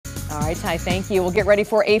All right, Ty, thank you. We'll get ready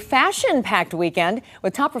for a fashion-packed weekend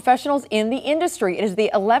with top professionals in the industry. It is the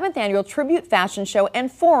 11th annual Tribute Fashion Show and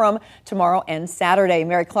Forum tomorrow and Saturday.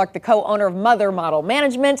 Mary Clarke, the co-owner of Mother Model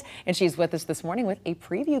Management, and she's with us this morning with a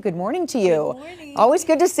preview. Good morning to you. Good morning. Always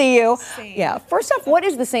good to see you. Same. Yeah. First off, what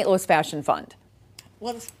is the St. Louis Fashion Fund?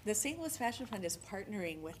 Well, the St. Louis Fashion Fund is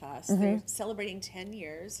partnering with us. They're celebrating 10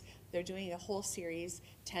 years. They're doing a whole series,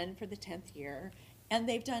 10 for the 10th year. And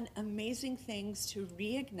they've done amazing things to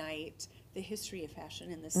reignite the history of fashion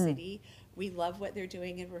in the city. We love what they're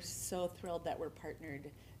doing, and we're so thrilled that we're partnered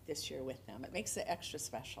this year with them. It makes it extra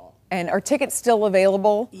special. And are tickets still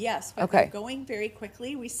available? Yes, but they're going very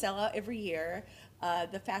quickly. We sell out every year.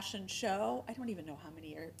 The fashion show, I don't even know how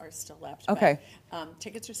many are still left. Okay. But,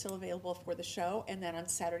 tickets are still available for the show. And then on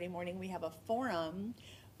Saturday morning, we have a forum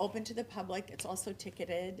open to the public. It's also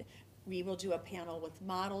ticketed. We will do a panel with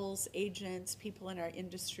models, agents, people in our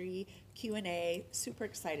industry, Q&A. Super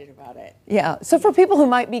excited about it. Yeah. So for people who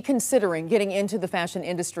might be considering getting into the fashion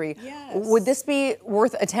industry, Yes. would this be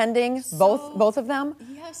worth attending, both of them?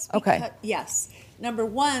 Yes. Okay. Yes. Number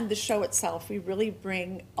one, the show itself, we really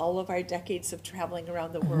bring all of our decades of traveling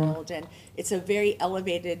around the world, and it's a very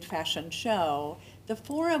elevated fashion show. The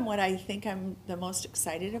forum, what I think I'm the most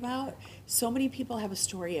excited about, so many people have a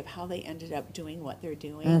story of how they ended up doing what they're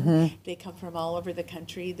doing. They come from all over the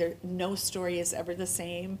country. No story is ever the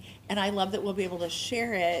same. And I love that we'll be able to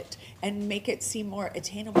share it and make it seem more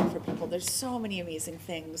attainable for people. There's so many amazing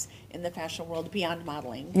things in the fashion world beyond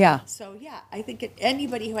modeling. Yeah. So yeah, I think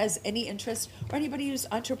anybody who has any interest or anybody who's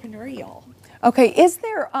entrepreneurial. Okay, is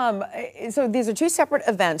there, so these are two separate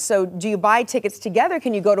events, so do you buy tickets together?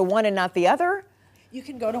 Can you go to one and not the other? You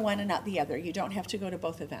can go to one and not the other. You don't have to go to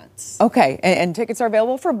both events. Okay, and tickets are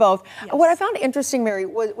available for both. Yes. What I found interesting, Mary,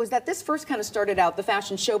 was that this first kind of started out, the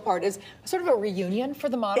fashion show part, as sort of a reunion for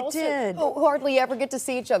the models. It did. Who hardly ever get to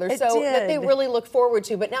see each other. It so did. that they really look forward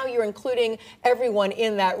to. But now you're including everyone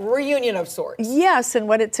in that reunion of sorts. Yes, and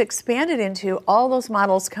what it's expanded into, all those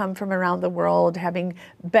models come from around the world, having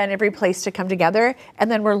been every place to come together. And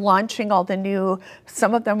then we're launching all the new,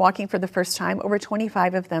 some of them walking for the first time, over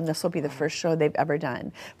 25 of them. This will be the first show they've ever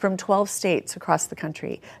done, from 12 states across the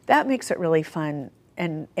country. That makes it really fun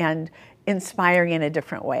and inspiring in a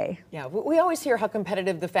different way. Yeah, we always hear how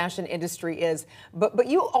competitive the fashion industry is, but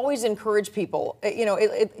you always encourage people,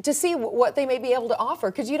 to see what they may be able to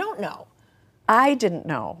offer, because you don't know. I didn't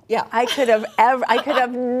know. Yeah. I could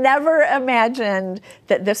have never imagined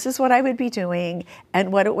that this is what I would be doing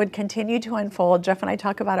and what it would continue to unfold. Jeff and I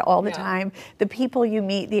talk about it all the time. The people you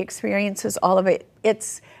meet, the experiences, all of it.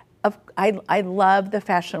 I love the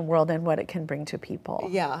fashion world and what it can bring to people.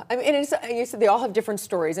 Yeah, I mean, you said they all have different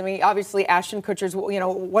stories. I mean, obviously Ashton Kutcher's,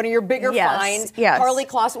 one of your bigger finds. Yes. Harley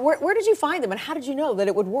Claus. Where did you find them, and how did you know that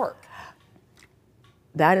it would work?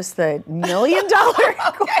 That is the $1 million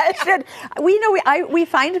question. We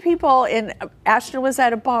find people in. Ashton was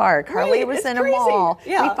at a bar. Carly was in a mall.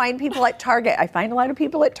 Yeah. We find people at Target. I find a lot of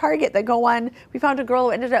people at Target that go on. We found a girl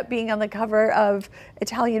who ended up being on the cover of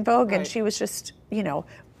Italian Vogue, and she was just,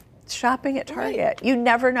 shopping at Target. You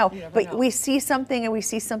never know. We see something, and we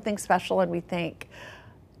see something special, and we think,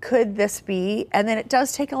 could this be? And then it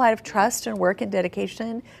does take a lot of trust and work and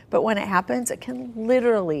dedication, but when it happens, it can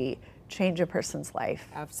literally change a person's life.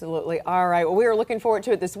 Absolutely. All right. Well, we are looking forward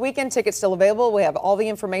to it this weekend. Tickets still available. We have all the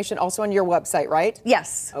information also on your website, right?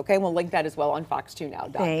 Yes. Okay. We'll link that as well on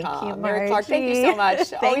fox2now.com. Thank you, Mary Clarke, thank you so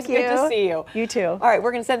much. Always good to see you. You too. All right.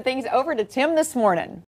 We're going to send things over to Tim this morning.